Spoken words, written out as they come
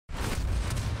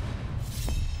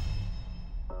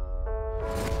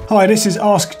Hi, this is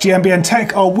Ask GMBN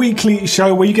Tech, our weekly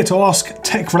show where you get to ask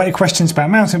tech-related questions about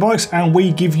mountain bikes, and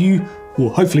we give you, well,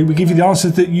 hopefully we give you the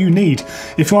answers that you need.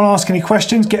 If you want to ask any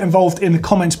questions, get involved in the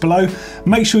comments below.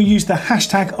 Make sure you use the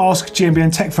hashtag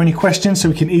AskGMBNTech for any questions so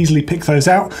we can easily pick those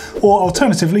out. Or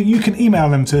alternatively, you can email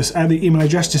them to us at the email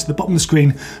address just at the bottom of the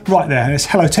screen right there. And it's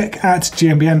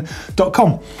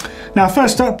hellotech@gmbn.com. Now,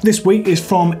 first up this week is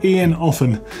from Ian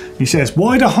Offen. He says,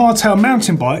 why do hardtail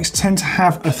mountain bikes tend to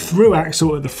have a through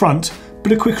axle at the front,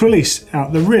 but a quick release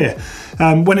out the rear?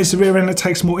 When it's the rear end that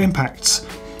takes more impacts.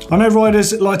 I know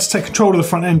riders like to take control of the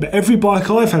front end, but every bike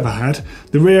I've ever had,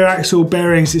 the rear axle,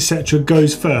 bearings, etc.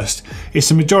 goes first. It's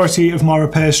the majority of my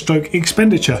repairs stroke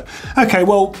expenditure. Okay,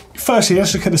 well, firstly,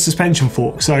 let's look at the suspension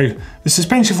fork. So the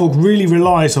suspension fork really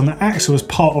relies on the axle as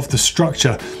part of the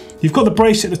structure. You've got the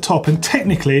brace at the top, and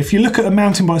technically, if you look at a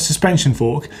mountain bike suspension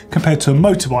fork compared to a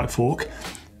motorbike fork,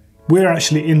 we're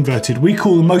actually inverted. We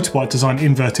call the motorbike design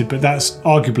inverted, but that's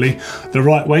arguably the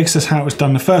right way because that's how it was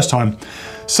done the first time.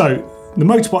 So the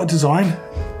motorbike design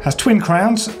has twin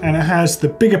crowns, and it has the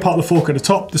bigger part of the fork at the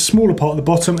top, the smaller part at the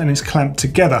bottom, and it's clamped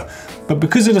together. But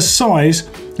because of the size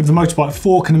of the motorbike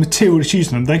fork and the material that's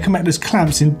used in them, they can make those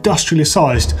clamps industrially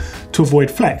sized to avoid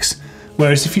flex.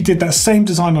 Whereas if you did that same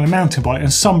design on a mountain bike, and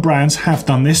some brands have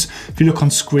done this, if you look on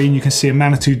screen you can see a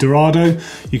Manitou Dorado,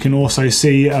 you can also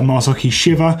see a Marzocchi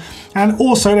Shiver, and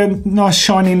also a nice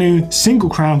shiny new single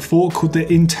crown fork called the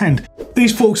Intend.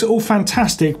 These forks are all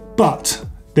fantastic, but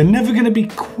they're never going to be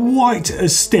quite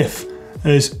as stiff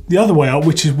as the other way up,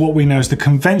 which is what we know as the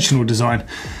conventional design.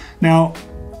 Now,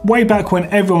 way back when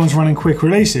everyone was running quick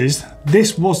releases,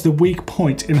 this was the weak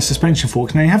point in a suspension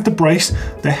fork. Now you have the brace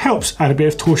that helps add a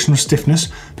bit of torsional stiffness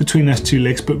between those two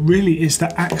legs, but really it's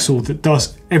the axle that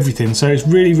does everything. So it's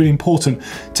really, really important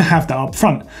to have that up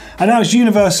front. And now it's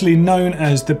universally known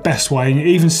as the best way. And you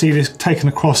even see this taken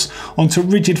across onto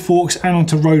rigid forks and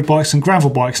onto road bikes and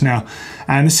gravel bikes now.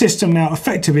 And the system now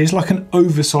effectively is like an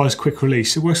oversized quick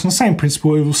release. It works on the same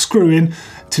principle. It will screw in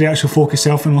to the actual fork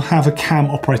itself and will have a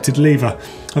cam operated lever.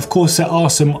 Of course, there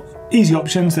are some easy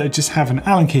options that just have an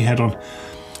Allen key head on.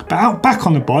 But out back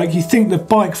on the bike, you think the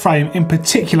bike frame, in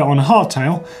particular on a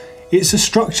hardtail, it's a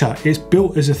structure, it's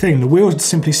built as a thing. The wheel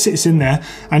simply sits in there,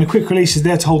 and the quick release is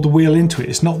there to hold the wheel into it.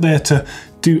 It's not there to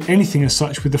do anything as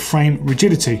such with the frame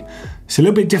rigidity. It's a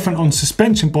little bit different on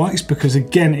suspension bikes because,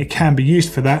 again, it can be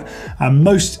used for that. And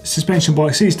most suspension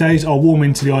bikes these days are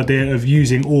warming to the idea of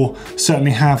using, or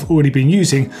certainly have already been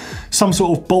using, some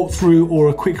sort of bolt through or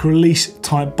a quick release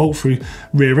type bolt through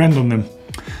rear end on them.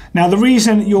 Now, the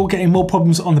reason you're getting more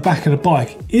problems on the back of the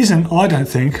bike isn't, I don't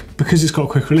think, because it's got a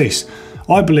quick release.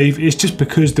 I believe it's just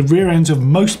because the rear ends of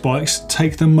most bikes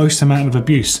take the most amount of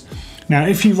abuse. Now,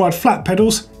 if you ride flat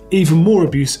pedals, even more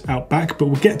abuse out back, but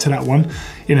we'll get to that one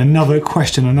in another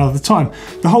question another time.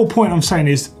 The whole point I'm saying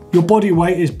is your body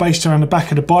weight is based around the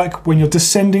back of the bike. When you're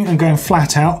descending and going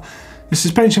flat out, the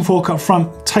suspension fork up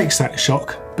front takes that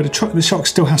shock, but the shock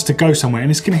still has to go somewhere, and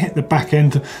it's going to hit the back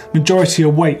end. The majority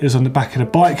of weight is on the back of the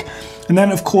bike. And then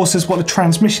of course there's what the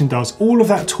transmission does. All of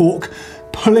that torque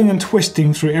pulling and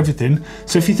twisting through everything.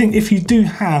 So if you do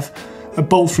have a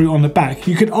bolt through on the back,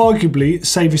 you could arguably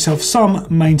save yourself some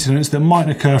maintenance that might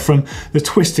occur from the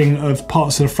twisting of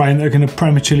parts of the frame that are going to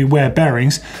prematurely wear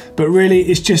bearings. But really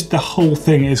it's just the whole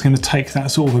thing is going to take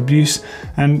that sort of abuse,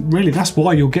 and really that's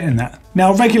why you're getting that.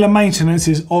 Now, regular maintenance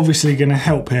is obviously going to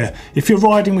help here. If you're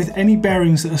riding with any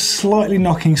bearings that are slightly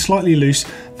knocking, slightly loose,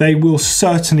 they will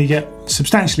certainly get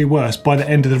substantially worse by the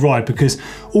end of the ride, because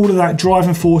all of that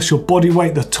driving force, your body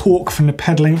weight, the torque from the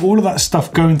pedaling, all of that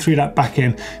stuff going through that back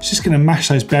end, it's just going to mash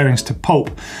those bearings to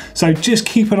pulp. So just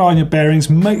keep an eye on your bearings,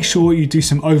 make sure you do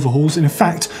some overhauls. And in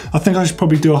fact, I think I should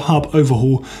probably do a hub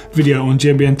overhaul video on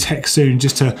GMBN Tech soon,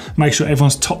 just to make sure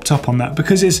everyone's topped up on that,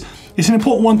 because it's an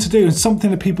important one to do and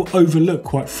something that people overlook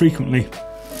quite frequently.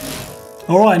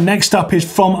 All right, next up is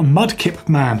from Mudkip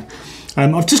Man.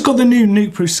 I've just got the new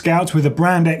Nukeproof Scout with a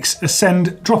Brand X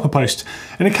Ascend dropper post,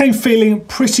 and it came feeling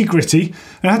pretty gritty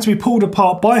and it had to be pulled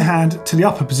apart by hand to the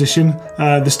upper position.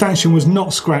 The stanchion was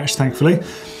not scratched, thankfully.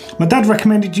 My dad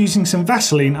recommended using some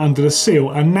Vaseline under the seal,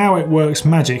 and now it works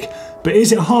magic. But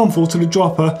is it harmful to the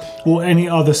dropper or any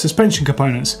other suspension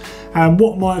components? And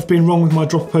what might have been wrong with my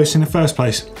dropper post in the first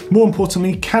place? More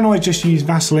importantly, can I just use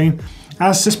Vaseline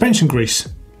as suspension grease?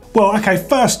 Well, okay,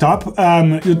 first up,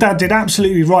 your dad did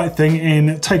absolutely the right thing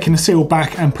in taking the seal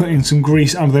back and putting some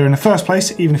grease under there in the first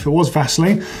place, even if it was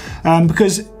Vaseline,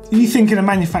 because you think in a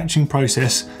manufacturing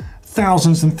process,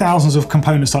 thousands and thousands of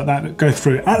components like that go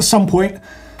through. At some point,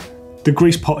 the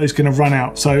grease pot is going to run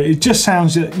out. So it just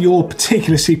sounds that your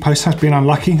particular seat post has been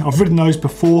unlucky. I've ridden those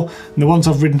before, and the ones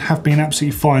I've ridden have been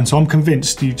absolutely fine. So I'm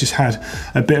convinced you just had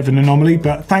a bit of an anomaly,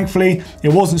 but thankfully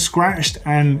it wasn't scratched,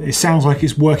 and it sounds like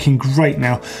it's working great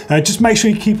now. Just make sure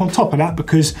you keep on top of that,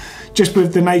 because just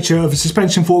with the nature of a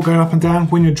suspension fork going up and down,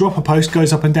 when your dropper post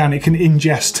goes up and down, it can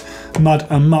ingest mud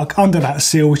and muck under that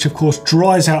seal, which of course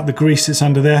dries out the grease that's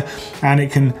under there, and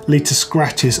it can lead to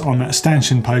scratches on that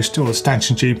stanchion post or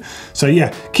stanchion tube. So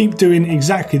yeah, keep doing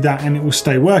exactly that and it will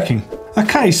stay working.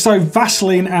 Okay, so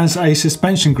Vaseline as a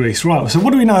suspension grease. Right, so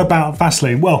what do we know about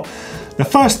Vaseline? Well, the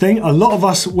first thing a lot of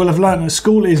us will have learned at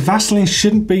school is Vaseline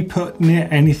shouldn't be put near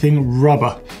anything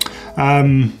rubber.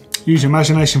 Use your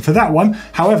imagination for that one.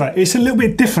 However, it's a little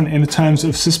bit different in terms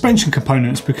of suspension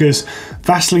components, because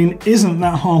Vaseline isn't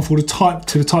that harmful to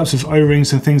the types of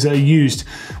O-rings and things that are used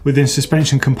within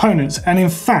suspension components. And in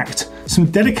fact, some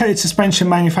dedicated suspension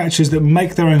manufacturers that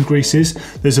make their own greases,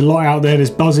 there's a lot out there. There's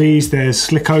Buzzies, there's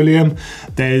Slickoleum,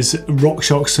 there's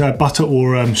RockShox butter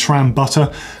or SRAM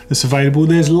butter that's available.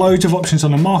 There's loads of options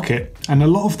on the market, and a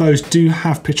lot of those do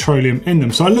have petroleum in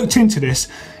them. So I looked into this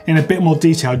in a bit more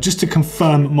detail just to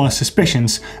confirm my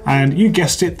suspicions, and you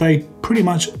guessed it, they pretty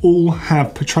much all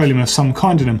have petroleum of some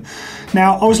kind in them.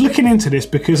 Now, I was looking into this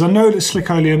because I know that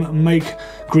Slickoleum make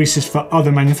greases for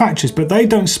other manufacturers, but they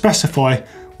don't specify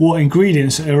what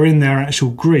ingredients are in their actual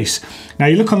grease. Now,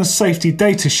 you look on the safety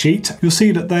data sheet, you'll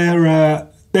see that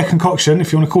their concoction,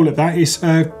 if you want to call it that, is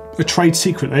a trade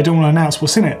secret. They don't want to announce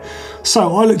what's in it.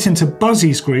 So I looked into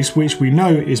Buzzies grease, which we know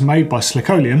is made by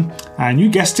Slickoleum, and you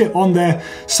guessed it, on their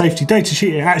safety data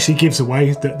sheet it actually gives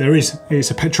away that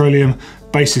it's a petroleum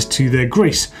basis to their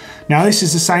grease. Now, this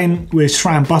is the same with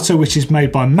SRAM butter, which is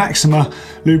made by Maxima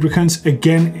lubricants.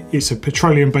 Again, it's a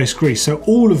petroleum based grease. So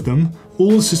all of them,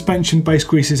 all the suspension based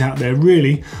greases out there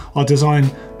really are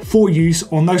designed for use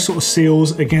on those sort of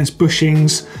seals, against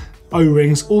bushings,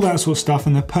 O-rings, all that sort of stuff,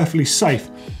 and they're perfectly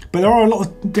safe. But there are a lot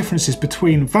of differences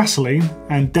between Vaseline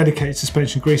and dedicated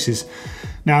suspension greases.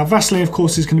 Now, Vaseline, of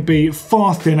course, is going to be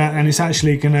far thinner, and it's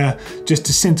actually going to just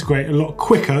disintegrate a lot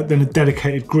quicker than a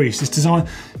dedicated grease.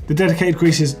 The dedicated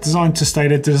grease is designed to stay.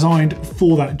 They're designed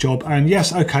for that job. And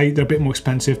yes, okay, they're a bit more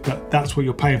expensive, but that's what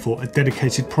you're paying for, a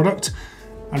dedicated product.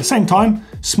 At the same time,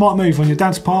 smart move on your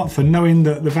dad's part for knowing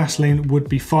that the Vaseline would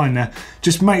be fine there.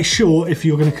 Just make sure, if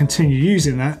you're going to continue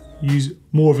using that, use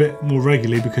more of it more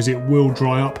regularly, because it will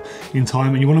dry up in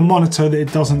time, and you want to monitor that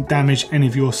it doesn't damage any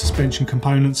of your suspension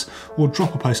components or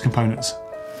dropper post components.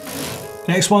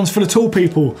 Next one's for the tall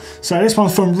people. So this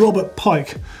one's from Robert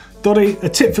Pike. Doddy, a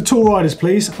tip for tall riders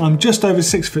please. I'm just over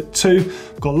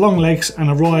 6'2", got long legs, and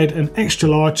I ride an extra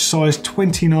large size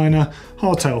 29er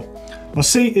hardtail. My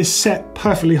seat is set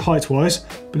perfectly height-wise,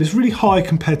 but it's really high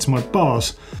compared to my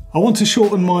bars. I want to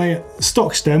shorten my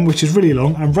stock stem, which is really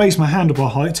long, and raise my handlebar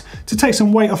height to take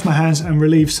some weight off my hands and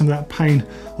relieve some of that pain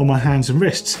on my hands and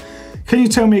wrists. Can you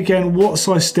tell me again what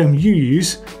size stem you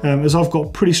use, as I've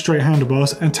got pretty straight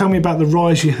handlebars, and tell me about the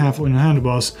rise you have on your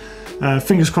handlebars.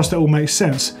 Fingers crossed that all makes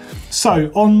sense. So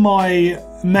on my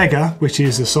Mega, which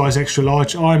is a size extra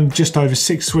large, I'm just over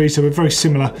 6'3", so we're very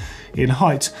similar in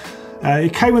height.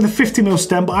 It came with a 50mm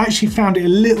stem, but I actually found it a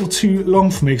little too long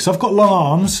for me because I've got long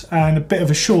arms and a bit of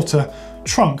a shorter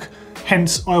trunk.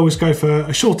 Hence, I always go for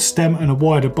a shorter stem and a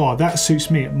wider bar. That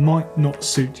suits me. It might not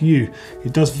suit you.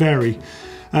 It does vary.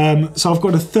 So I've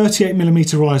got a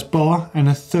 38mm rise bar and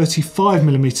a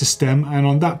 35mm stem, and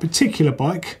on that particular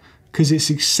bike, because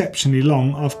it's exceptionally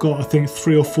long, I've got, I think,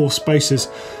 3 or 4 spaces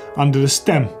under the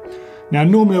stem. Now,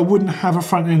 normally I wouldn't have a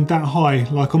front end that high.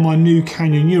 Like on my new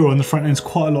Canyon Neuron, the front end's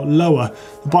quite a lot lower.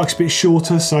 The bike's a bit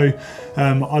shorter, so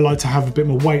I like to have a bit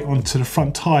more weight onto the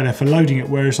front tyre there for loading it,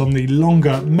 whereas on the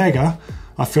longer Mega,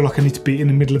 I feel like I need to be in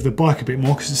the middle of the bike a bit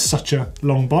more because it's such a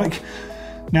long bike.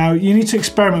 Now, you need to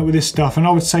experiment with this stuff, and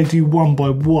I would say do one by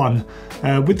one.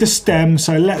 With the stem,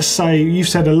 so let's say you've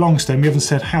said a long stem, you haven't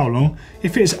said how long.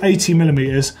 If it's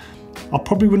 80mm, I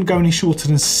probably wouldn't go any shorter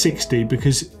than 60,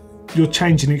 because you're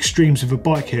changing extremes of a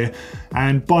bike here.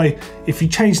 And if you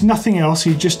change nothing else,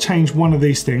 you just change one of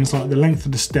these things, like the length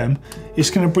of the stem, it's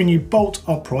going to bring you bolt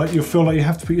upright. You'll feel like you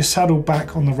have to put your saddle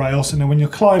back on the rails, and then when you're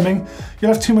climbing,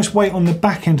 you'll have too much weight on the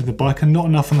back end of the bike and not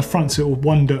enough on the front, so it will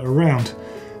wander around.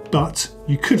 But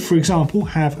you could, for example,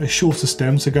 have a shorter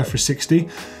stem, so go for a 60,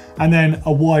 and then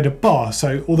a wider bar.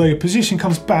 So although your position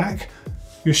comes back,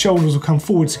 your shoulders will come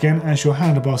forwards again as your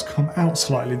handlebars come out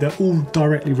slightly. They're all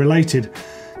directly related.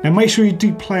 Now make sure you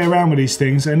do play around with these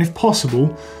things, and if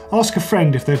possible, ask a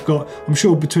friend if they've got, I'm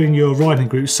sure between your riding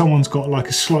groups, someone's got like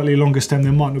a slightly longer stem they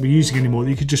might not be using anymore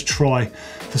that you could just try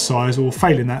for size, or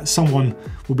failing that, someone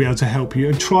will be able to help you.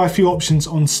 And try a few options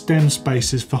on stem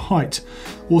spacers for height.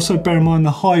 Also bear in mind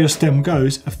the higher your stem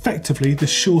goes, effectively the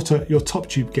shorter your top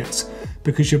tube gets,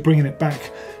 because you're bringing it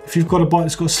back. If you've got a bike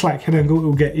that's got a slack head angle, it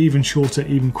will get even shorter,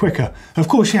 even quicker. Of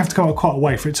course, you have to go up quite a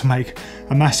way for it to make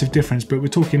a massive difference, but we're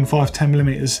talking 5-10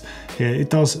 millimeters here. It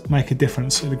does make a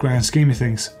difference in the grand scheme of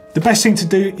things. The best thing to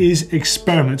do is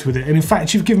experiment with it. And in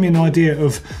fact, you've given me an idea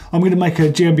of, I'm going to make a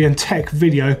GMBN Tech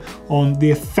video on the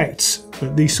effects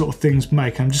that these sort of things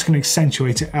make. I'm just going to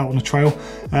accentuate it out on the trail.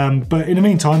 But in the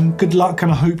meantime, good luck,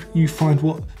 and I hope you find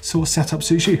what sort of setup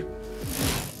suits you.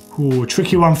 Ooh,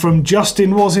 tricky one from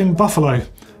Justin was in Buffalo.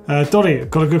 Doddy,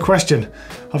 got a good question.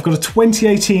 I've got a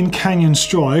 2018 Canyon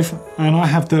Strive and I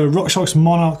have the RockShox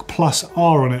Monarch Plus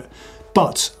R on it,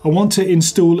 but I want to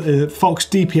install a Fox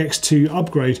DPX2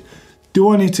 upgrade. Do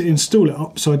I need to install it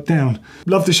upside down?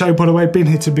 Love the show, by the way, been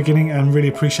here to the beginning and really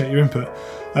appreciate your input.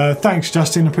 Thanks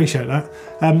Justin, appreciate that.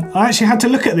 I actually had to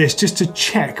look at this just to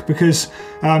check, because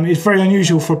it's very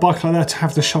unusual for a bike like that to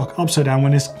have the shock upside down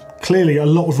when there's clearly a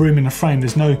lot of room in the frame.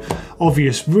 There's no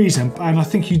obvious reason, and I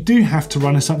think you do have to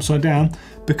run this upside down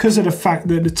because of the fact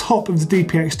that the top of the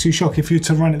DPX2 shock, if you were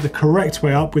to run it the correct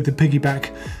way up with the piggyback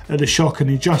at the shock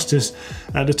and the adjusters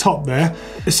at the top there,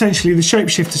 essentially the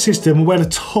shapeshifter system, where the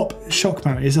top shock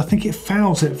mount is, I think it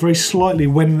fouls it very slightly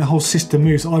when the whole system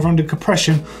moves, either under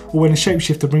compression or when the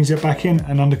shapeshifter brings it back in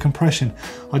and under compression.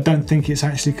 I don't think it's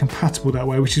actually compatible that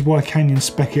way, which is why Canyon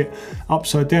spec it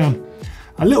upside down.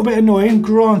 A little bit annoying,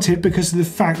 granted, because of the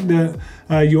fact that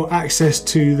your access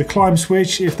to the climb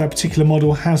switch, if that particular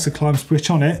model has the climb switch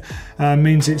on it,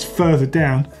 means it's further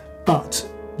down. But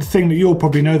the thing that you'll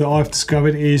probably know that I've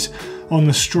discovered is on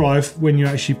the Strive, when you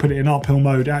actually put it in uphill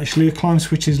mode, actually a climb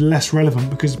switch is less relevant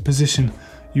because of the position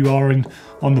you are in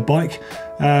on the bike.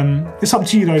 It's up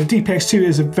to you though. The DPX2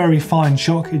 is a very fine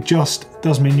shock. It just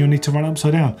does mean you'll need to run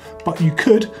upside down, but you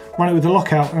could run it with the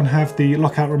lockout and have the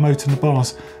lockout remote and the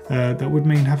bars. That would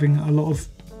mean having a lot of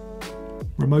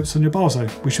remotes on your bars though,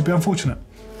 which would be unfortunate.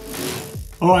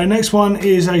 Alright, next one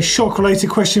is a shock related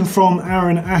question from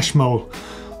Aaron Ashmole.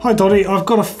 Hi Doddy, I've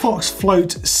got a Fox Float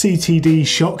CTD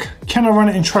shock. Can I run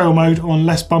it in trail mode on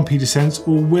less bumpy descents,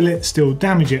 or will it still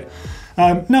damage it?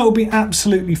 No, it'll be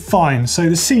absolutely fine. So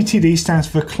the CTD stands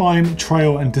for climb,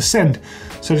 trail and descend.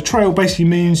 So the trail basically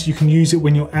means you can use it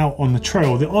when you're out on the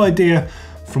trail. The idea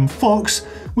from Fox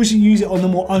was you use it on the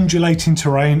more undulating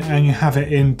terrain, and you have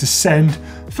it in descend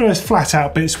for those flat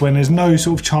out bits when there's no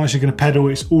sort of chance you're going to pedal.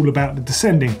 It's all about the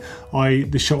descending, i.e.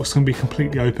 the shock's going to be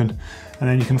completely open. And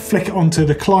then you can flick it onto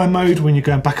the climb mode when you're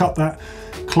going back up that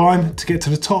climb to get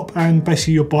to the top, and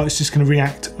basically your bike's just going to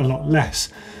react a lot less.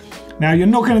 Now you're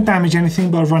not going to damage anything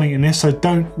by running in this, so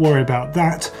don't worry about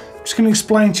that. I'm just going to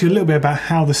explain to you a little bit about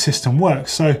how the system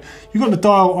works. So you've got the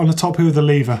dial on the top here with a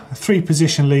lever, a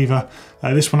 3-position lever.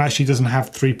 This one actually doesn't have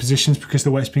 3 positions because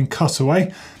the way it's been cut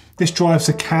away. This drives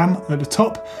a cam at the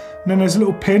top, and then there's a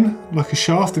little pin, like a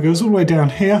shaft, that goes all the way down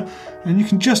here, and you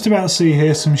can just about see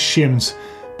here some shims.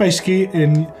 Basically,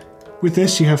 with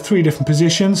this you have 3 different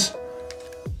positions,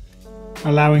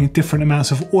 allowing different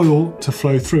amounts of oil to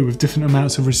flow through with different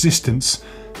amounts of resistance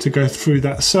to go through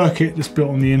that circuit that's built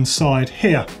on the inside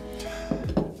here.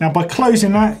 Now by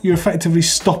closing that, you're effectively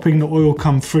stopping the oil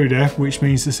come through there, which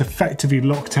means it's effectively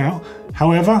locked out.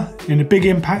 However, in a big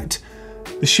impact,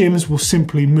 the shims will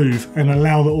simply move and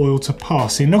allow the oil to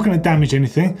pass. So you're not going to damage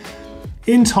anything.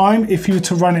 In time, if you were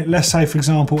to run it, let's say for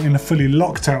example, in a fully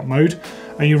locked out mode,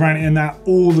 and you ran it in that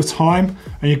all the time,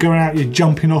 and you're going out, you're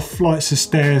jumping off flights of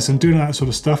stairs and doing that sort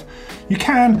of stuff, you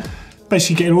can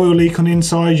basically get an oil leak on the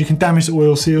inside, you can damage the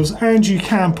oil seals, and you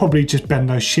can probably just bend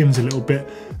those shims a little bit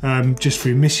just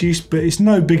through misuse, but it's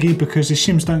no biggie because the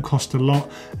shims don't cost a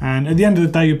lot, and at the end of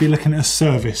the day you'll be looking at a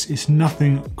service. It's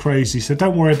nothing crazy, so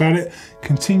don't worry about it.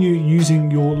 Continue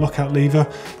using your lockout lever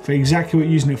for exactly what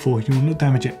you're using it for. You will not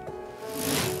damage it.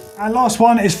 And last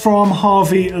one is from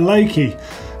Harvey Lakey.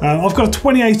 I've got a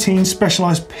 2018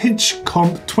 Specialized Pitch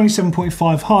Comp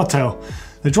 27.5 hardtail.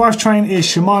 The drivetrain is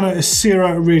Shimano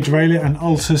Acera rear derailleur and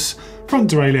Altus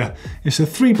front derailleur. It's a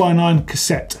 3x9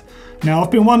 cassette. Now I've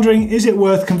been wondering, is it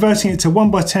worth converting it to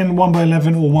 1x10,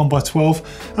 1x11 or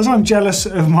 1x12, as I'm jealous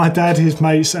of my dad, his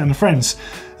mates and friends.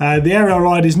 The area I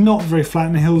ride is not very flat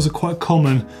and the hills are quite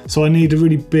common, so I need a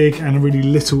really big and a really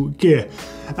little gear.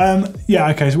 Yeah,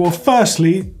 okay, so well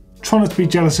firstly, try not to be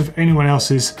jealous of anyone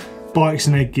else's bikes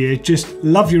and their gear. Just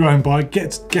love your own bike,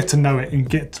 get to know it and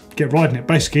get riding it.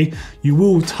 Basically, you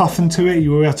will toughen to it,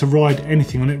 you will be able to ride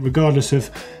anything on it regardless of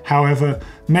however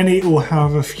many or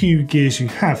however few gears you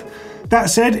have. That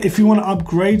said, if you want to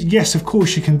upgrade, yes, of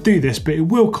course you can do this, but it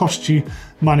will cost you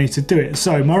money to do it.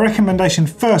 So my recommendation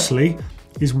firstly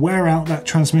is wear out that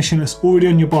transmission that's already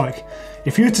on your bike.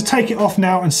 If you were to take it off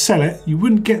now and sell it, you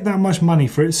wouldn't get that much money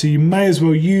for it, so you may as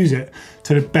well use it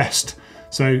to the best.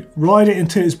 So ride it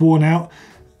until it's worn out.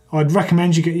 I'd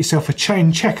recommend you get yourself a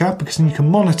chain checker because then you can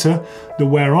monitor the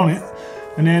wear on it.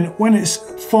 And then when it's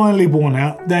finally worn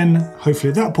out, then hopefully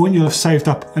at that point you'll have saved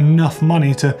up enough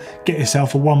money to get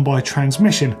yourself a 1x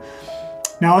transmission.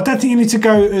 Now I don't think you need to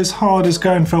go as hard as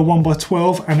going for a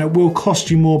 1x12, and it will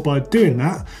cost you more by doing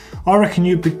that. I reckon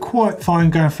you'd be quite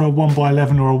fine going for a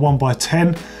 1x11 or a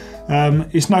 1x10.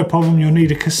 It's no problem, you'll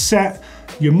need a cassette.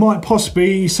 You might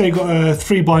possibly, you say you got a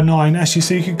 3x9, actually,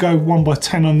 so you could go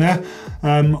 1x10 on there,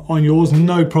 on yours,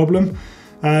 no problem.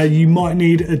 You might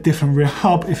need a different rear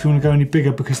hub if you want to go any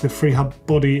bigger, because the free hub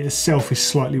body itself is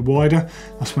slightly wider.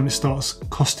 That's when it starts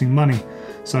costing money.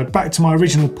 So back to my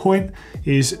original point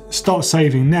is start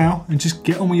saving now and just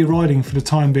get on with your riding for the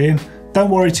time being.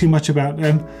 Don't worry too much about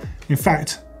them. In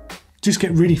fact, just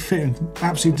get really fit and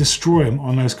absolutely destroy them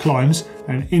on those climbs.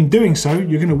 And in doing so,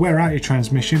 you're going to wear out your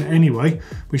transmission anyway,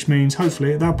 which means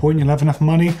hopefully at that point you'll have enough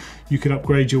money. You could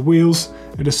upgrade your wheels.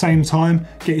 At the same time,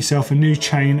 get yourself a new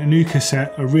chain, a new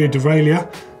cassette, a rear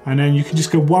derailleur, and then you can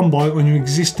just go one bike on your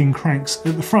existing cranks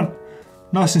at the front.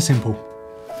 Nice and simple.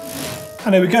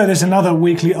 And there we go, there's another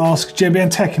weekly Ask GMBN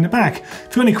Tech in the bag. If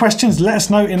you've got any questions, let us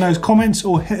know in those comments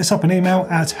or hit us up an email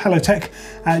at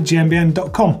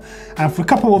hellotech@gmbn.com. And for a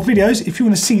couple more videos, if you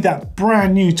want to see that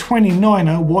brand new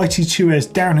 29er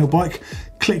YT2S downhill bike,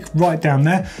 click right down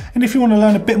there. And if you want to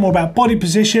learn a bit more about body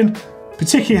position,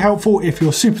 particularly helpful if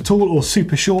you're super tall or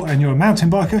super short and you're a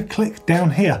mountain biker, click down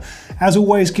here. As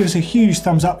always, give us a huge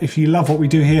thumbs up if you love what we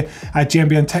do here at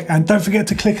GMBN Tech, and don't forget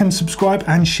to click and subscribe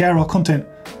and share our content.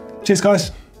 Cheers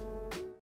guys.